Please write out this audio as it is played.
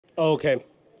Okay.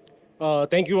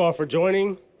 Thank you all for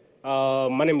joining.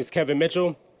 My name is Kevin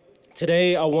Mitchell.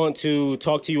 Today, I want to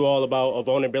talk to you all about a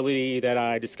vulnerability that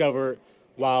I discovered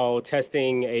while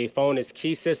testing a phone as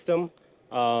key system.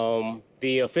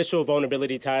 The official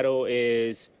vulnerability title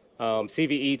is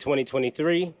CVE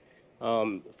 2023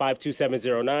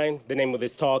 52709. The name of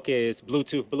this talk is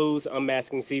Bluetooth Blues,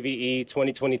 Unmasking CVE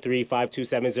 2023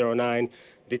 52709,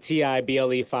 the TI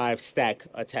BLE5-Stack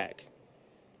attack.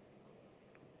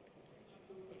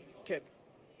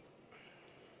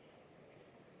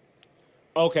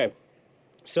 Okay.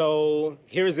 So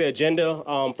here's the agenda.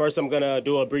 First, I'm going to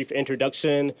do a brief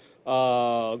introduction,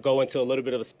 go into a little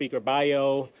bit of a speaker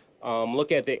bio,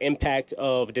 look at the impact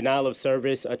of denial of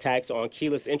service attacks on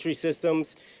keyless entry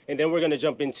systems, and then we're going to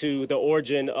jump into the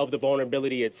origin of the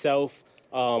vulnerability itself,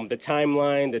 the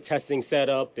timeline, the testing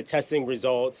setup, the testing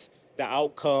results, the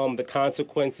outcome, the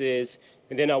consequences,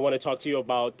 and then I want to talk to you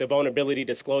about the vulnerability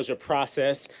disclosure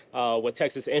process with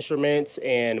Texas Instruments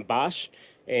and Bosch.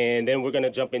 And then we're going to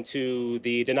jump into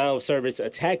the denial of service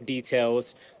attack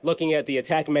details, looking at the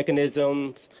attack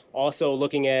mechanisms, also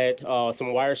looking at some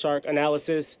Wireshark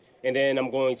analysis. And then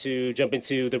I'm going to jump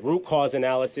into the root cause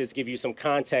analysis, give you some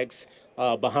context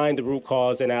behind the root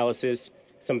cause analysis,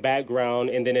 some background,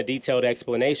 and then a detailed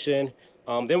explanation.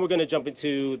 Then we're going to jump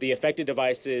into the affected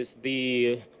devices,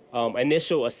 the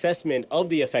initial assessment of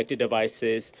the affected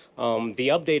devices, the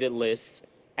updated list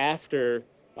after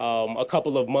a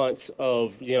couple of months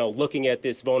of looking at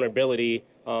this vulnerability.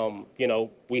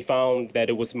 We found that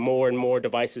it was more and more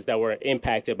devices that were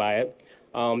impacted by it.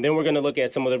 Then we're going to look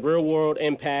at some of the real world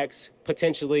impacts,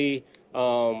 potentially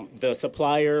the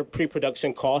supplier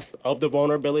pre-production cost of the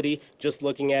vulnerability, just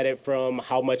looking at it from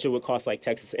how much it would cost like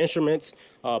Texas Instruments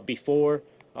before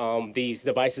these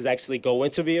devices actually go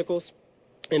into vehicles.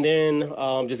 And then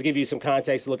just to give you some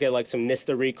context, look at like some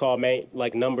NISTA recall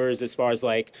like numbers as far as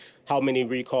like how many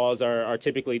recalls are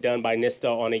typically done by NISTA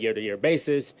on a year-to-year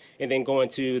basis. And then go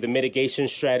into the mitigation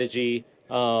strategy,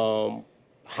 how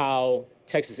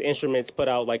Texas Instruments put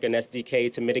out like an SDK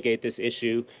to mitigate this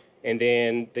issue. And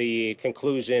then the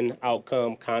conclusion,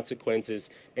 outcome, consequences.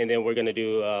 And then we're going to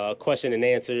do question and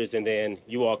answers. And then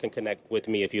you all can connect with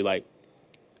me if you like.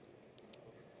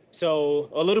 So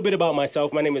a little bit about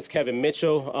myself. My name is Kevin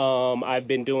Mitchell. I've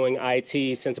been doing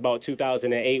IT since about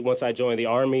 2008 once I joined the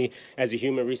Army as a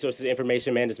Human Resources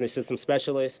Information Management System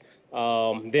Specialist.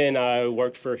 Then I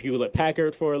worked for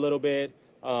Hewlett-Packard for a little bit.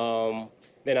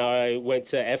 Then I went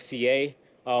to FCA,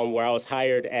 where I was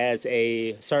hired as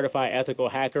a certified ethical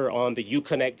hacker on the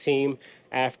Uconnect team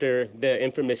after the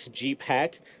infamous Jeep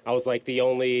hack. I was like the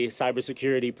only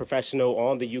cybersecurity professional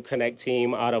on the Uconnect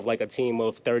team out of like a team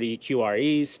of 30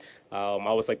 QREs.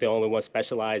 I was like the only one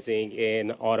specializing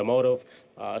in automotive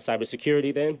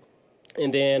cybersecurity then.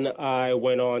 And then I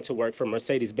went on to work for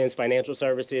Mercedes-Benz Financial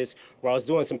Services, where I was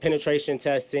doing some penetration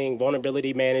testing,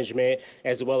 vulnerability management,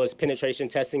 as well as penetration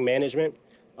testing management.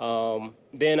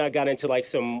 Then I got into like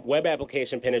some web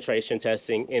application penetration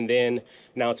testing, and then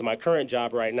now to my current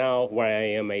job right now, where I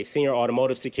am a senior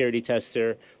automotive security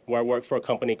tester, where I work for a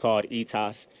company called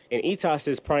ETOS. And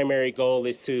ETOS's primary goal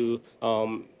is to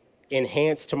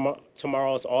enhance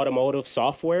tomorrow's automotive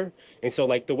software. And so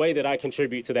like the way that I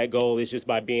contribute to that goal is just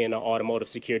by being an automotive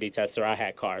security tester. I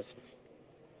hack cars.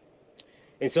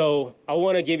 And so I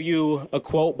want to give you a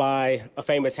quote by a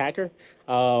famous hacker.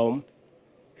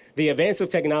 The advance of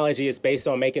technology is based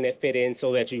on making it fit in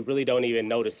so that you really don't even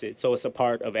notice it. So it's a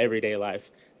part of everyday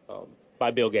life, by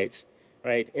Bill Gates,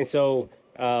 right? And so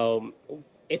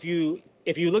if you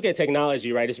look at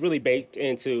technology, right, it's really baked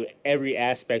into every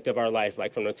aspect of our life.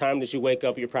 Like from the time that you wake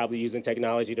up, you're probably using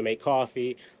technology to make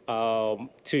coffee,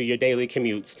 to your daily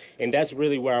commutes. And that's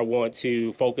really where I want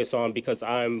to focus on, because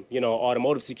I'm,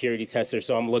 automotive security tester.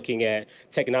 So I'm looking at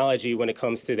technology when it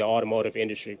comes to the automotive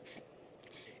industry.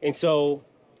 And so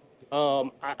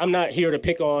I'm not here to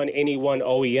pick on any one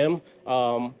OEM,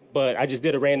 but I just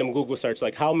did a random Google search,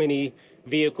 like how many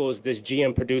vehicles does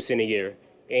GM produce in a year?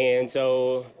 And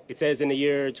so it says in the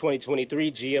year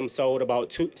 2023, GM sold about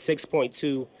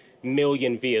 6.2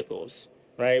 million vehicles,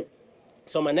 right?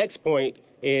 So my next point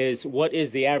is, what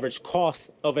is the average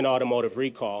cost of an automotive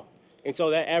recall? And so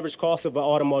that average cost of an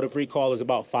automotive recall is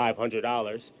about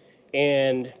 $500.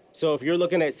 And so if you're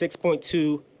looking at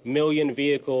 6.2 million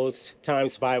vehicles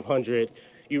times 500,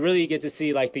 you really get to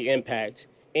see like the impact.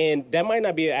 And that might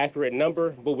not be an accurate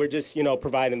number, but we're just,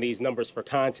 providing these numbers for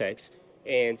context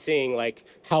and seeing like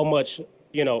how much,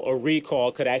 a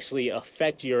recall could actually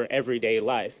affect your everyday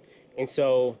life. And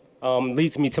so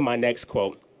leads me to my next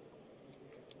quote.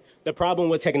 The problem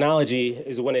with technology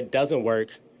is when it doesn't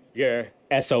work, you're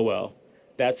SOL.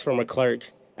 That's from a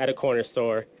clerk at a corner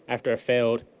store after a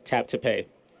failed tap to pay.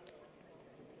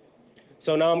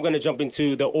 So now I'm going to jump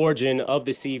into the origin of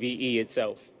the CVE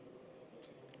itself.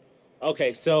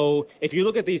 Okay, so if you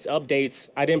look at these updates,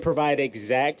 I didn't provide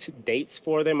exact dates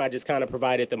for them. I just kind of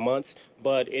provided the months.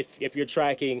 But if you're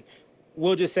tracking,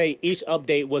 we'll just say each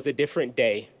update was a different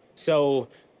day. So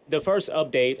the first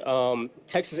update,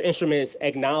 Texas Instruments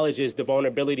acknowledges the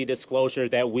vulnerability disclosure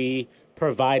that we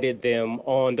provided them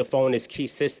on the phone as key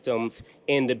systems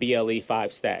in the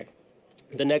BLE5-Stack.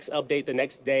 The next update, the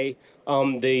next day,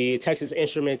 the Texas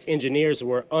Instruments engineers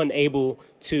were unable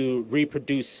to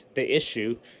reproduce the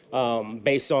issue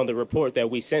based on the report that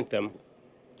we sent them.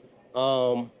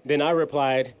 Then I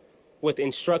replied with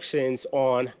instructions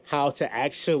on how to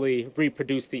actually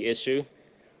reproduce the issue.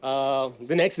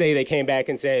 The next day they came back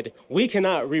and said, we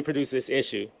cannot reproduce this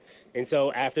issue. And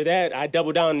so after that, I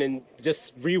doubled down and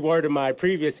just reworded my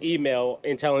previous email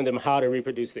in telling them how to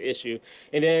reproduce the issue.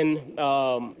 And then,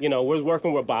 we're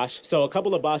working with Bosch. So a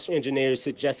couple of Bosch engineers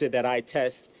suggested that I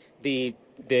test the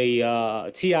TI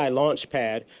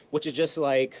Launchpad, which is just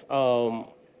like,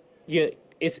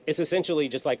 it's essentially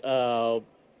just like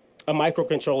a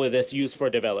microcontroller that's used for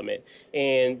development.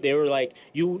 And they were like,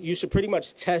 you should pretty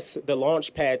much test the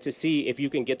launch pad to see if you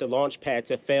can get the launch pad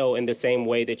to fail in the same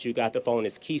way that you got the phone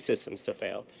as key systems to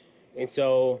fail. And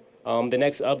so the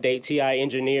next update, TI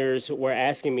engineers were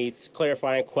asking me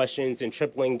clarifying questions and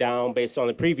tripling down based on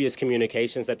the previous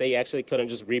communications that they actually couldn't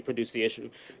just reproduce the issue.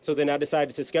 So then I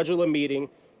decided to schedule a meeting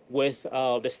with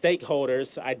the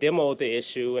stakeholders. I demoed the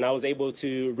issue, and I was able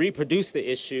to reproduce the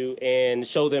issue and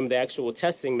show them the actual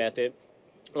testing method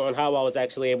on how I was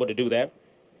actually able to do that.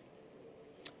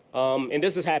 And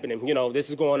this is happening, this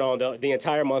is going on the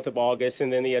entire month of August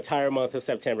and then the entire month of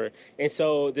September. And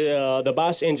so the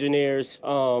Bosch engineers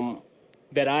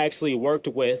that I actually worked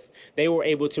with, they were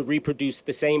able to reproduce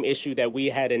the same issue that we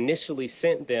had initially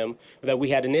sent them, that we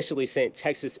had initially sent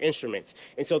Texas Instruments.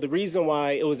 And so the reason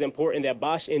why it was important that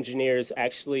Bosch engineers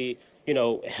actually,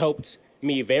 helped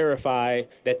me verify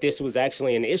that this was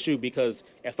actually an issue, because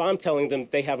if I'm telling them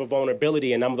they have a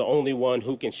vulnerability and I'm the only one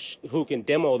who can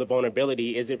demo the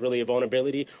vulnerability, is it really a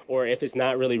vulnerability? Or if it's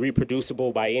not really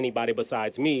reproducible by anybody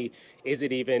besides me, is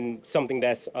it even something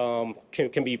that's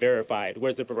can be verified?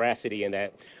 Where's the veracity in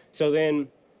that? So then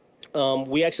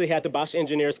we actually had the Bosch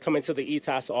engineers come into the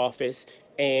ETAS office,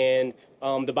 and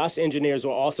the Bosch engineers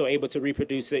were also able to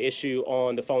reproduce the issue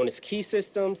on the phone as key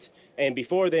systems. And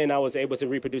before then, I was able to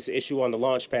reproduce the issue on the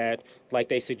Launchpad like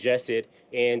they suggested.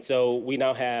 And so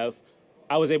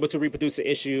I was able to reproduce the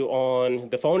issue on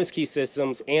the phone as key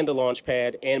systems and the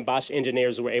Launchpad, and Bosch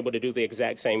engineers were able to do the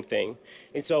exact same thing.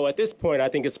 And so at this point, I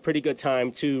think it's a pretty good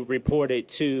time to report it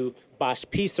to Bosch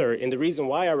PCERT. And the reason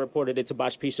why I reported it to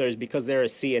Bosch PCERT is because they're a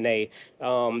CNA.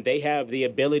 They have the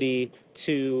ability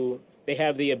to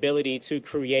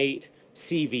create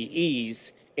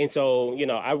CVEs. And so,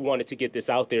 I wanted to get this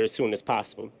out there as soon as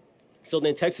possible. So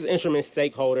then Texas Instruments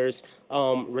stakeholders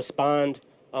respond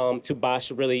to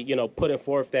Bosch really, putting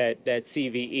forth that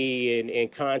CVE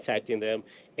and contacting them.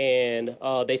 And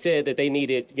they said that they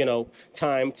needed,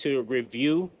 time to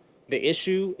review the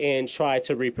issue and try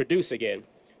to reproduce again.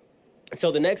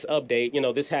 So the next update,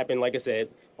 this happened, like I said,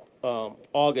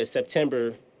 August,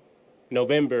 September,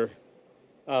 November,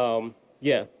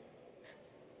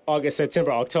 August,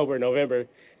 September, October, November.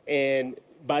 And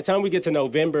by the time we get to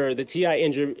November, the TI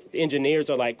engineers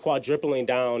are like quadrupling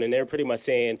down, and they're pretty much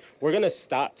saying, we're going to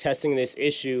stop testing this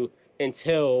issue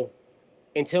until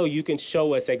you can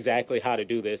show us exactly how to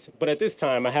do this. But at this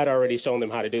time, I had already shown them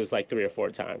how to do this like 3 or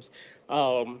 4 times.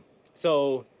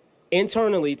 So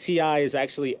internally, TI is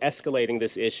actually escalating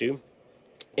this issue.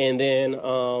 And then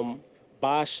some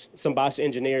Bosch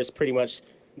engineers pretty much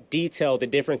detail the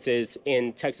differences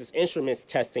in Texas Instruments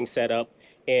testing setup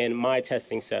and my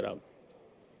testing setup.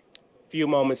 A few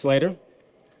moments later,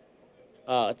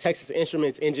 Texas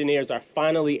Instruments engineers are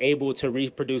finally able to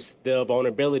reproduce the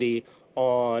vulnerability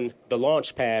on the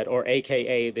Launchpad, or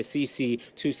AKA the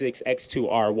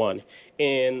CC26X2R1.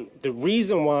 And the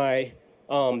reason why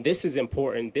this is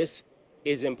important is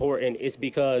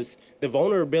because the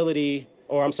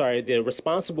the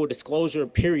responsible disclosure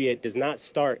period does not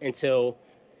start until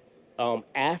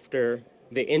after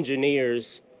the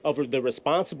engineers of the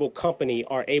responsible company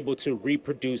are able to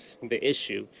reproduce the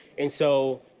issue. And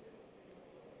so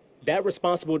that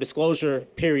responsible disclosure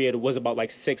period was about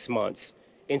like 6 months.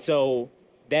 And so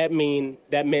that meant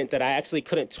that I actually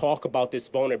couldn't talk about this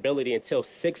vulnerability until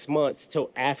 6 months till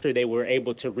after they were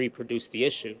able to reproduce the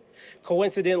issue.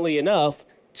 Coincidentally enough,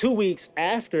 2 weeks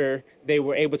after they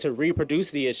were able to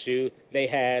reproduce the issue, they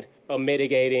had a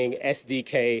mitigating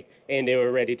SDK, and they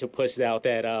were ready to push out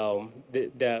that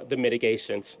the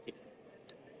mitigations.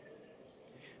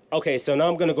 Okay, so now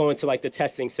I'm going to go into like the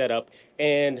testing setup,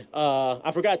 and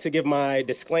I forgot to give my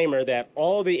disclaimer that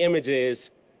all the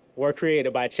images were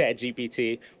created by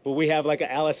ChatGPT, but we have like an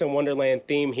Alice in Wonderland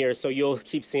theme here, so you'll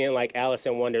keep seeing like Alice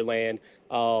in Wonderland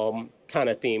kind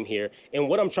of theme here. And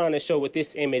what I'm trying to show with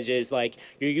this image is like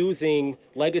you're using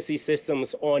legacy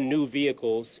systems on new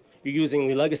vehicles. You're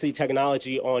using legacy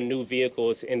technology on new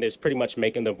vehicles, and there's pretty much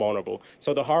making them vulnerable.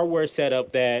 So the hardware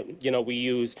setup that we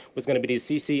use was going to be the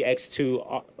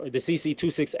CCX2, the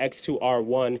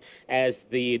CC26X2R1 as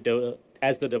the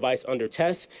device under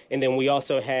test, and then we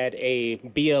also had a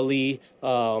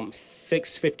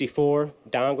BLE654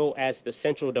 dongle as the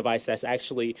central device that's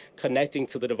actually connecting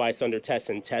to the device under test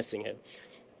and testing it.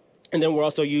 And then we're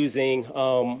also using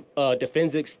a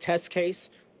Defensix test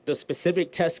case. The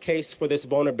specific test case for this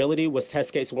vulnerability was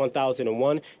test case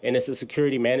 1001, and it's a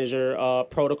security manager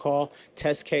protocol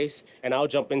test case, and I'll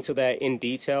jump into that in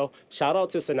detail. Shout out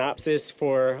to Synopsys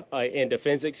for and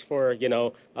Defensix for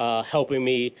helping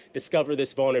me discover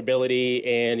this vulnerability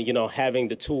and having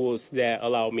the tools that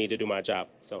allow me to do my job.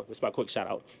 So that's my quick shout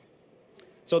out.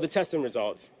 So the testing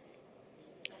results.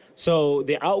 So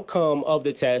the outcome of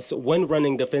the test, when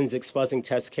running Defensix fuzzing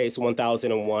test case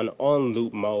 1001 on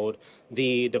loop mode,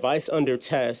 the device under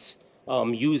test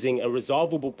using a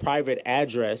resolvable private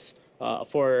address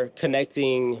for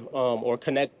connecting or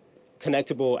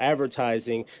connectable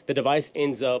advertising, the device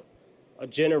ends up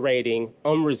generating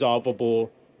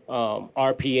unresolvable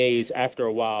RPAs after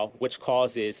a while, which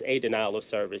causes a denial of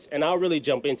service. And I'll really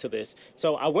jump into this.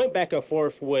 So I went back and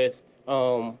forth with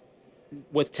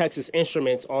Texas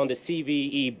Instruments on the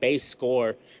CVE base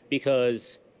score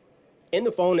because in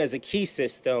the phone as a key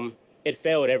system, it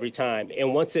failed every time.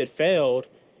 And once it failed,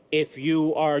 if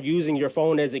you are using your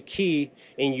phone as a key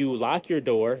and you lock your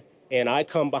door and I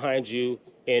come behind you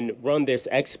and run this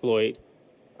exploit,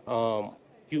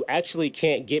 you actually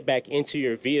can't get back into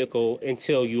your vehicle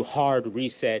until you hard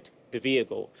reset the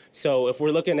vehicle. So if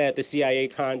we're looking at the CIA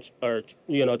triad, we're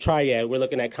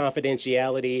looking at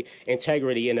confidentiality,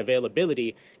 integrity, and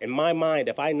availability. In my mind,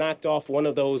 if I knocked off one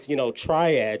of those,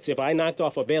 triads, if I knocked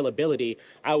off availability,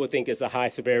 I would think it's a high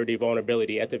severity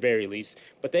vulnerability at the very least.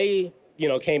 But they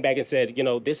came back and said,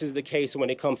 this is the case when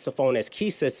it comes to phone as key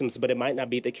systems, but it might not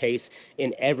be the case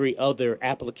in every other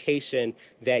application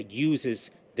that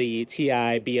uses the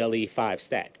TI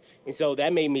BLE5-Stack. And so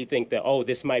that made me think that,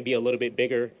 this might be a little bit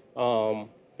bigger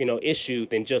issue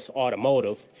than just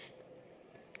automotive.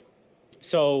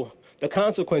 So the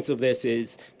consequence of this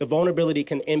is the vulnerability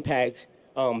can impact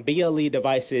BLE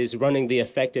devices running the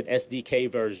affected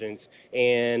SDK versions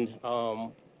and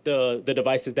the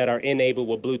devices that are enabled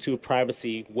with Bluetooth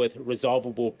privacy with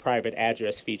resolvable private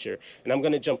address feature. And I'm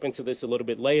going to jump into this a little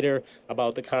bit later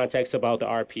about the context about the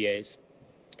RPAs.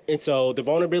 And so the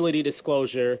vulnerability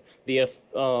disclosure, the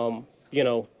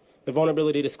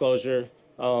vulnerability disclosure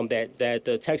that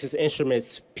the Texas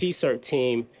Instruments PCERT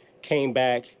team came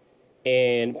back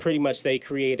and pretty much they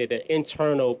created an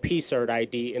internal PCERT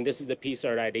ID, and this is the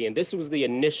PCERT ID, and this was the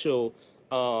initial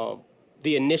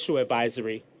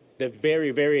advisory, the very,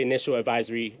 very initial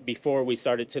advisory before we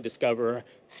started to discover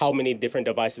how many different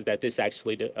devices that this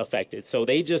actually affected. So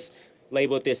they just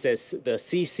labeled this as the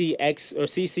CCX or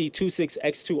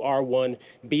CC26X2R1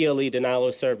 BLE denial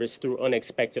of service through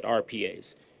unexpected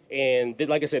RPAs. And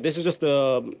like I said, this is just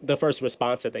the first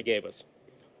response that they gave us.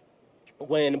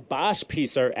 When Bosch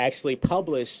PCERT actually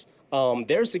published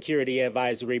their security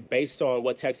advisory based on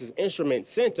what Texas Instruments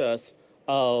sent us,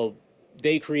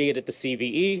 they created the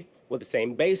CVE with the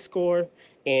same base score,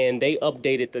 and they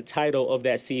updated the title of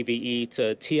that CVE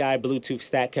to TI Bluetooth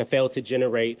Stack can fail to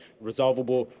generate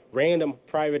resolvable random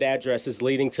private addresses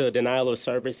leading to a denial of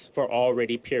service for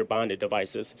already peer bonded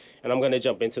devices. And I'm going to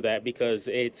jump into that because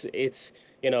it's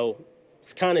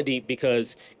kind of deep,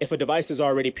 because if a device is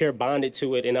already peer bonded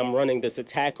to it and I'm running this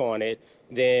attack on it,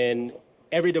 then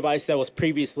every device that was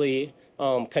previously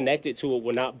connected to it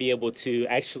will not be able to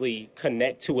actually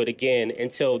connect to it again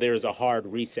until there's a hard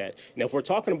reset. And if we're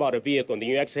talking about a vehicle, then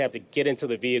you actually have to get into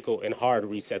the vehicle and hard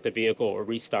reset the vehicle or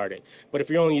restart it. But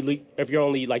if you're only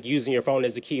like using your phone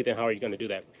as a key, then how are you going to do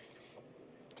that?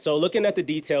 So looking at the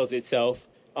details itself,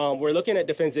 we're looking at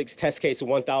Defensix test case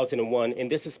 1001,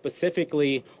 and this is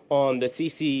specifically on the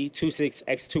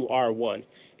CC26X2R1.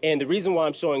 And the reason why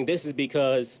I'm showing this is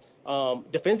because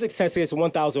Defensix test case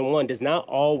 1001 does not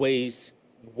always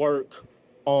work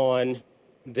on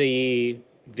the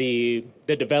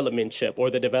development chip or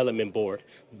the development board,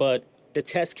 but the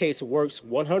test case works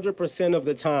 100% of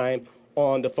the time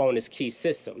on the phone is key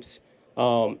systems.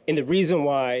 And the reason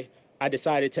why I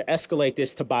decided to escalate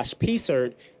this to Bosch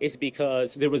PCERT is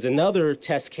because there was another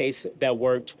test case that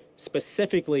worked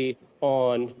specifically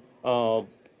on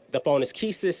the phone is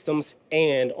key systems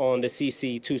and on the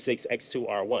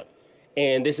CC26X2R1.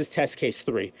 And this is test case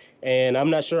 3. And I'm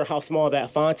not sure how small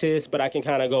that font is, but I can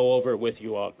kind of go over it with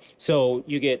you all. So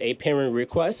you get a pairing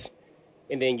request,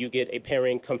 and then you get a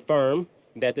pairing confirm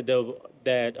that the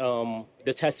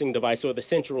testing device or the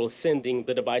central is sending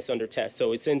the device under test.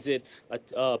 So it sends it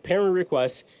a pairing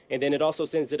request, and then it also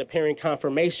sends it a pairing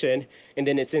confirmation, and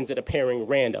then it sends it a pairing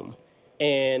random.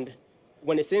 And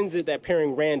when it sends it that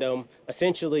pairing random,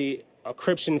 essentially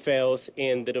encryption fails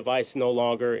and the device no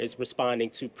longer is responding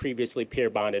to previously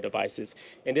peer bonded devices.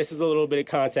 And this is a little bit of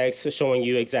context showing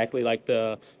you exactly like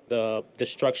the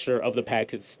structure of the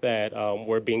packets that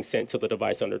were being sent to the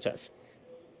device under test.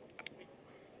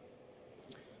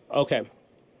 Okay,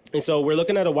 and so we're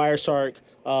looking at a Wireshark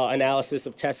analysis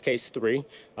of test case 3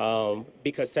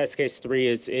 because test case 3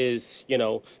 is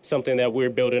something that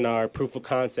we're building our proof of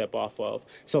concept off of.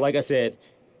 So like I said,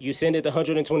 you send it the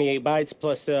 128 bytes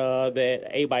plus the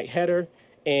 8-byte header,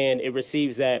 and it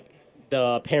receives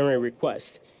the pairing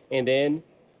request, and then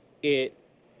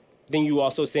you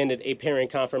also send it a pairing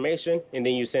confirmation, and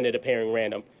then you send it a pairing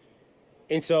random.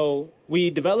 And so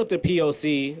we developed a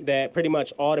POC that pretty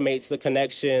much automates the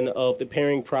connection of the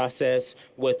pairing process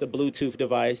with the Bluetooth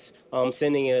device,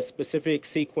 sending a specific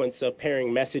sequence of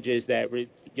pairing messages that,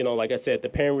 like I said, the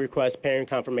pairing request, pairing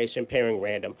confirmation, pairing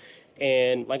random.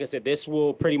 And like I said, this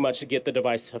will pretty much get the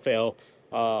device to fail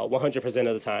 100%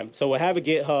 of the time. So we'll have a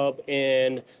GitHub,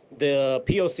 and the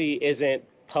POC isn't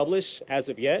published as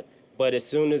of yet, but as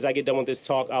soon as I get done with this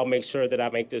talk, I'll make sure that I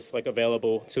make this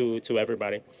available to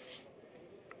everybody.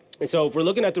 And so if we're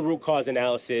looking at the root cause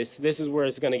analysis, this is where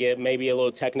it's going to get maybe a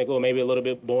little technical, maybe a little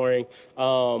bit boring.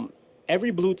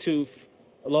 Every Bluetooth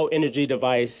low energy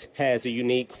device has a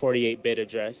unique 48-bit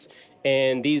address.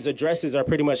 And these addresses are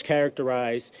pretty much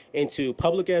characterized into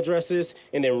public addresses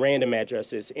and then random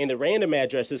addresses. And the random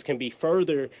addresses can be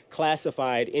further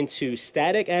classified into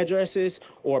static addresses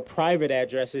or private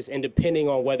addresses, and depending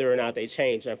on whether or not they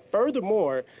change. And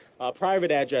furthermore, private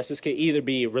addresses can either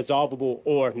be resolvable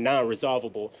or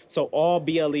non-resolvable. So all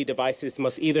BLE devices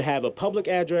must either have a public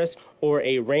address or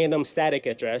a random static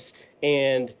address,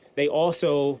 and they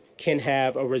also can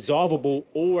have a resolvable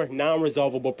or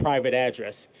non-resolvable private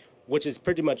address, which is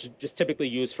pretty much just typically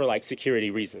used for like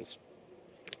security reasons.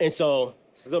 And so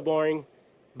this is the boring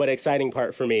but exciting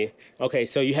part for me. Okay,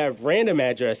 so you have random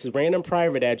addresses, random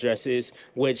private addresses,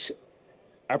 which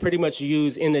are pretty much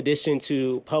used in addition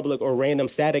to public or random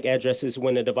static addresses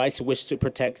when the device wishes to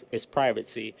protect its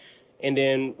privacy. And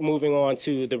then moving on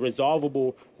to the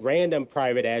resolvable random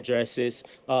private addresses,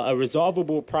 a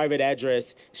resolvable private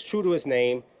address is true to its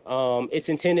name. It's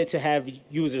intended to have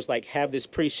users have this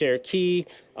pre-shared key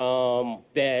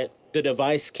that the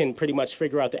device can pretty much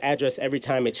figure out the address every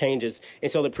time it changes.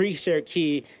 And so the pre-shared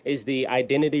key is the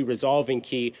identity resolving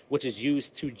key, which is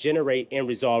used to generate and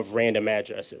resolve random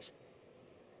addresses.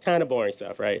 Kind of boring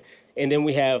stuff, right? And then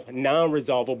we have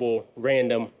non-resolvable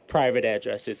random private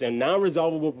addresses. And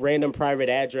non-resolvable random private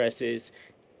addresses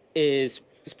is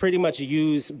pretty much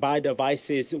used by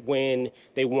devices when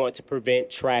they want to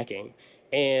prevent tracking.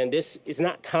 And this is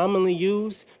not commonly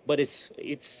used, but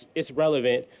it's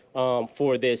relevant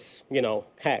for this,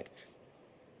 hack.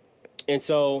 And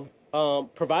so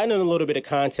providing a little bit of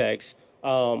context,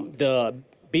 the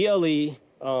BLE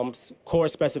core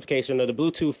specification, or the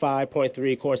Bluetooth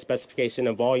 5.3 core specification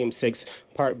of Volume 6,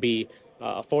 Part B,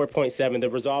 4.7, the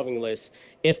resolving list.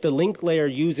 If the link layer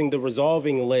using the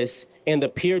resolving list and the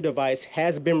peer device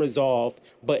has been resolved,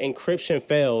 but encryption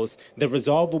fails, the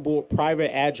resolvable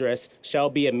private address shall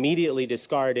be immediately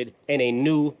discarded and a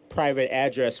new private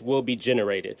address will be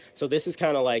generated. So this is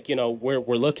kind of like, we're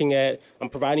looking at, I'm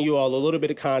providing you all a little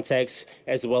bit of context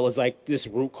as well as this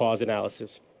root cause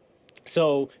analysis.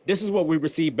 So this is what we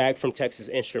received back from Texas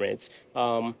Instruments,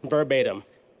 verbatim,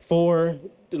 for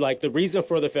the reason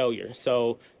for the failure.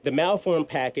 So the malformed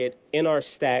packet in our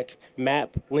stack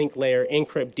map link layer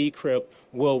encrypt decrypt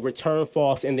will return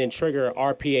false and then trigger an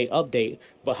RPA update.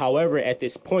 But however, at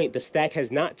this point, the stack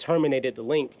has not terminated the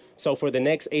link. So for the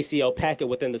next ACL packet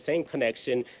within the same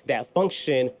connection, that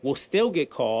function will still get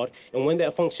called. And when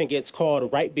that function gets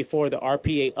called right before the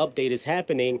RPA update is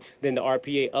happening, then the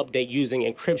RPA update using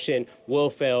encryption will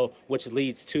fail, which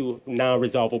leads to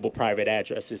non-resolvable private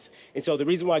addresses. And so the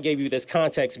reason why I gave you this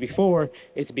context context before,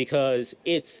 it's because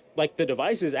it's like the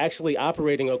device is actually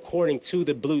operating according to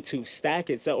the Bluetooth stack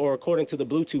itself, or according to the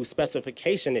Bluetooth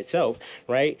specification itself,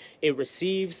 right? It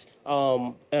receives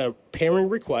a pairing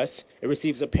request, it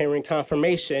receives a pairing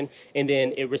confirmation, and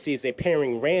then it receives a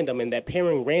pairing random, and that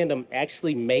pairing random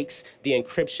actually makes the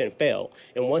encryption fail.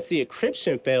 And once the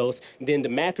encryption fails, then the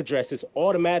MAC address is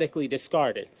automatically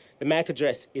discarded. The MAC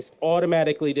address is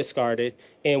automatically discarded,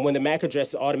 and when the MAC address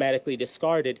is automatically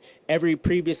discarded, every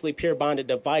previously peer bonded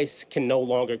device can no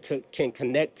longer can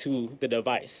connect to the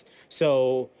device.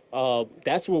 So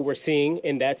that's what we're seeing,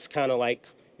 and that's kind of like,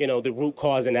 you know, the root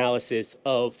cause analysis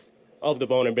of the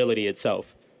vulnerability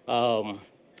itself.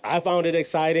 I found it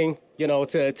exciting, you know,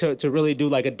 to really do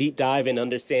like a deep dive and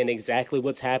understand exactly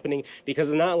what's happening, because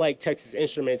it's not like Texas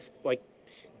Instruments like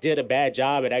did a bad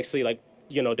job at actually like,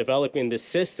 you know, developing the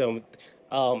system.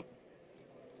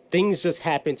 Things just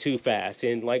happened too fast,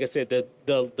 and like I said,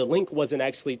 the link wasn't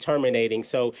actually terminating,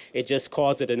 so it just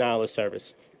caused a denial of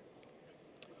service.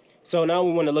 So now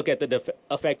we want to look at the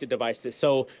affected devices.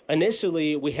 So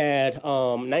initially we had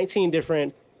 19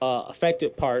 different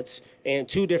affected parts and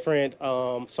 2 different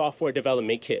software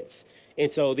development kits. And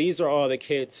so these are all the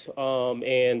kits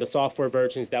and the software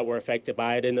versions that were affected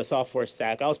by it in the software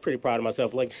stack. I was pretty proud of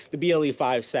myself. Like the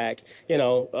BLE5-Stack, you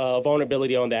know,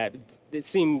 vulnerability on that, it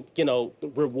seemed, you know,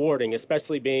 rewarding,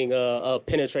 especially being a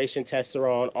penetration tester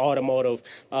on automotive,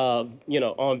 you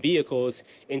know, on vehicles.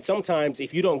 And sometimes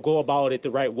if you don't go about it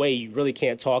the right way, you really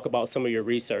can't talk about some of your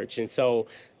research. And so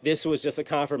this was just a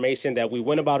confirmation that we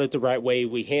went about it the right way.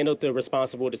 We handled the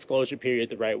responsible disclosure period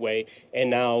the right way. And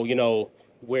now, you know,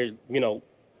 we're, you know,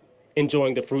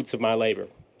 enjoying the fruits of my labor.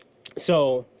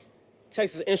 So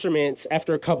Texas Instruments,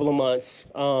 after a couple of months,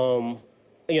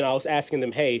 you know, I was asking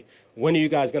them, hey, when are you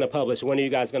guys going to publish? When are you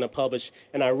guys going to publish?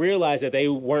 And I realized that they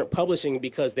weren't publishing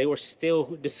because they were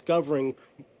still discovering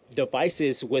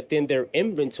devices within their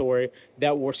inventory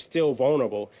that were still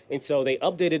vulnerable. And so they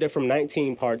updated it from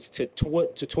 19 parts to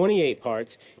 28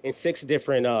 parts in 6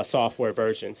 different software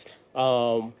versions.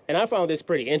 And I found this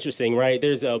pretty interesting, right?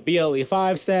 There's a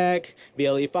BLE5-Stack,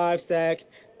 BLE5-Stack,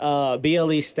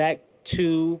 BLE-Stack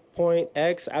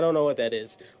 2.x. I don't know what that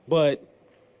is, but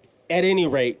at any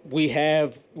rate, we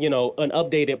have, you know, an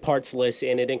updated parts list,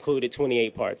 and it included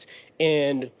 28 parts.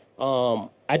 And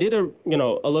I did a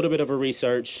little bit of a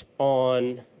research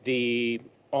on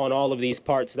all of these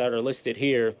parts that are listed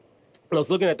here. I was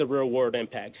looking at the real world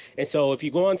impact. And so if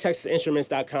you go on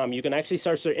texasinstruments.com, you can actually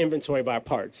search their inventory by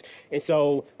parts. And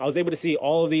so I was able to see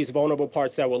all of these vulnerable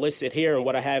parts that were listed here, and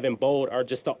what I have in bold are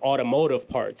just the automotive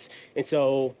parts. And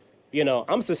so, you know,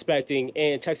 I'm suspecting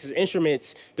in Texas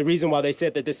Instruments, the reason why they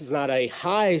said that this is not a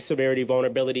high severity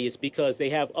vulnerability is because they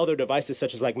have other devices,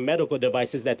 such as like medical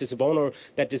devices, that this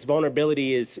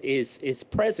vulnerability is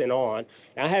present on.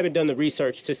 And I haven't done the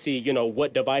research to see, you know,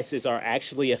 what devices are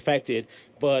actually affected,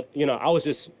 but, you know, I was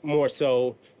just more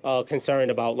so concerned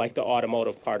about like the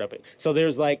automotive part of it. So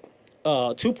there's like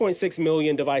 2.6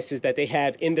 million devices that they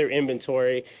have in their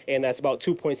inventory, and that's about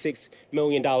 $2.6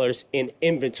 million in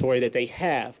inventory that they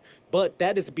have. But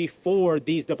that is before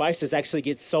these devices actually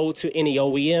get sold to any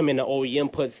OEM, and the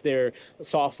OEM puts their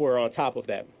software on top of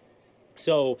that.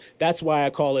 So that's why I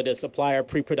call it a supplier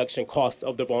pre-production cost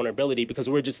of the vulnerability, because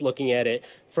we're just looking at it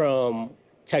from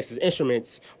Texas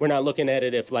Instruments. We're not looking at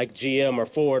it if like GM or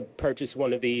Ford purchased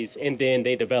one of these and then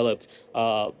they developed,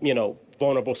 you know,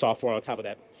 vulnerable software on top of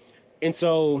that. And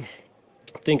so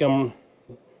I think I'm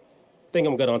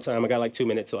good on time. I got like 2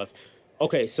 minutes left.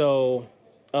 Okay, so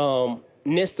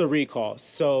NISTA recalls.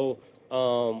 So,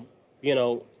 you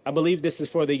know, I believe this is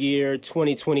for the year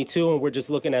 2022, and we're just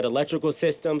looking at electrical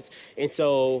systems. And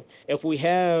so if we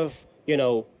have, you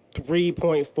know,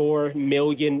 3.4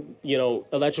 million, you know,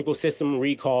 electrical system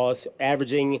recalls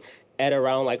averaging at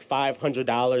around like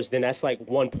 $500, then that's like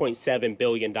 $1.7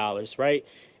 billion, right?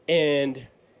 And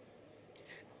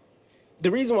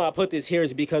the reason why I put this here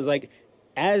is because, like,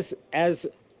 as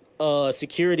a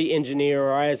security engineer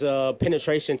or as a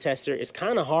penetration tester, it's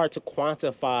kind of hard to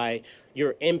quantify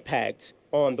your impact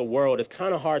on the world. It's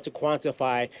kind of hard to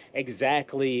quantify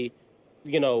exactly,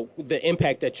 you know, the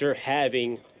impact that you're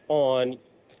having on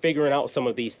figuring out some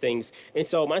of these things. And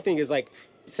so my thing is, like,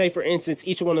 say for instance,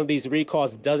 each one of these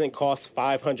recalls doesn't cost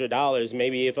 $500.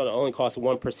 Maybe if it only costs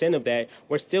 1% of that,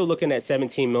 we're still looking at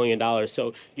 $17 million.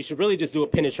 So you should really just do a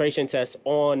penetration test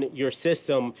on your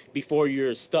system before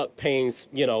you're stuck paying,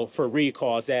 you know, for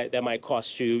recalls that might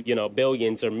cost you, you know,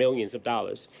 billions or millions of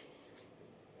dollars.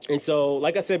 And so,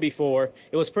 like I said before,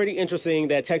 it was pretty interesting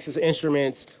that Texas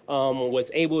Instruments was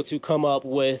able to come up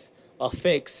with a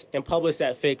fix and published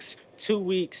that fix 2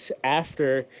 weeks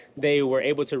after they were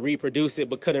able to reproduce it,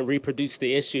 but couldn't reproduce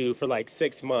the issue for like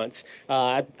 6 months.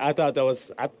 I thought that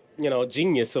was,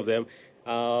 genius of them.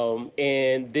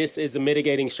 And this is the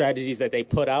mitigating strategies that they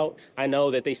put out. I know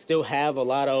that they still have a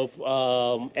lot of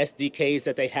SDKs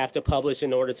that they have to publish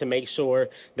in order to make sure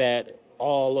that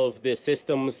all of the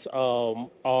systems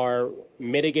are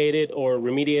mitigated or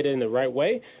remediated in the right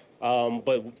way.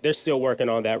 But they're still working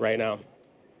on that right now.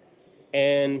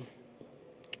 And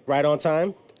right on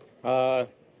time.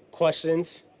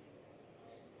 Questions?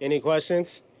 Any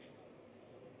questions?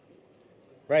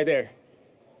 Right there.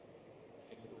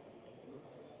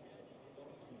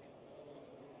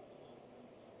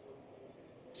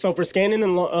 So for scanning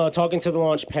and talking to the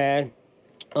launch pad,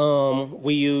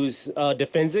 we use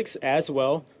Defensics as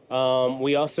well.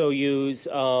 We also use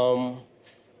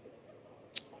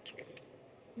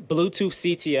Bluetooth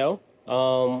CTO,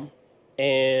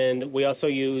 and we also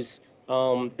use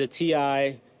the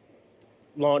TI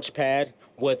Launchpad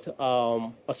with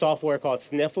a software called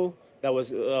Sniffle that was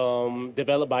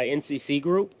developed by NCC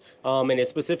Group, and it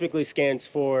specifically scans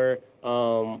for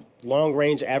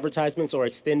long-range advertisements or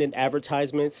extended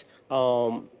advertisements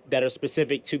that are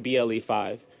specific to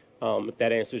BLE5, if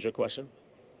that answers your question.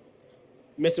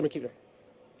 Mr. McKeever.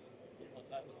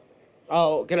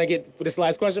 Oh, can I get this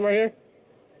last question right here?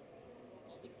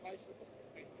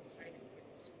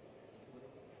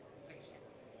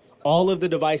 All of the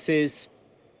devices,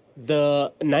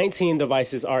 the 19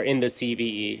 devices are in the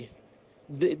CVE.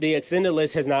 The extended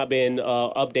list has not been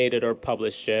updated or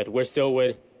published yet. We're still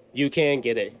with, you can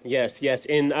get it. Yes, yes.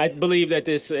 And I believe that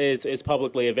this is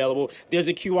publicly available. There's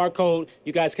a QR code.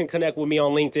 You guys can connect with me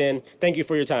on LinkedIn. Thank you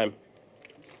for your time.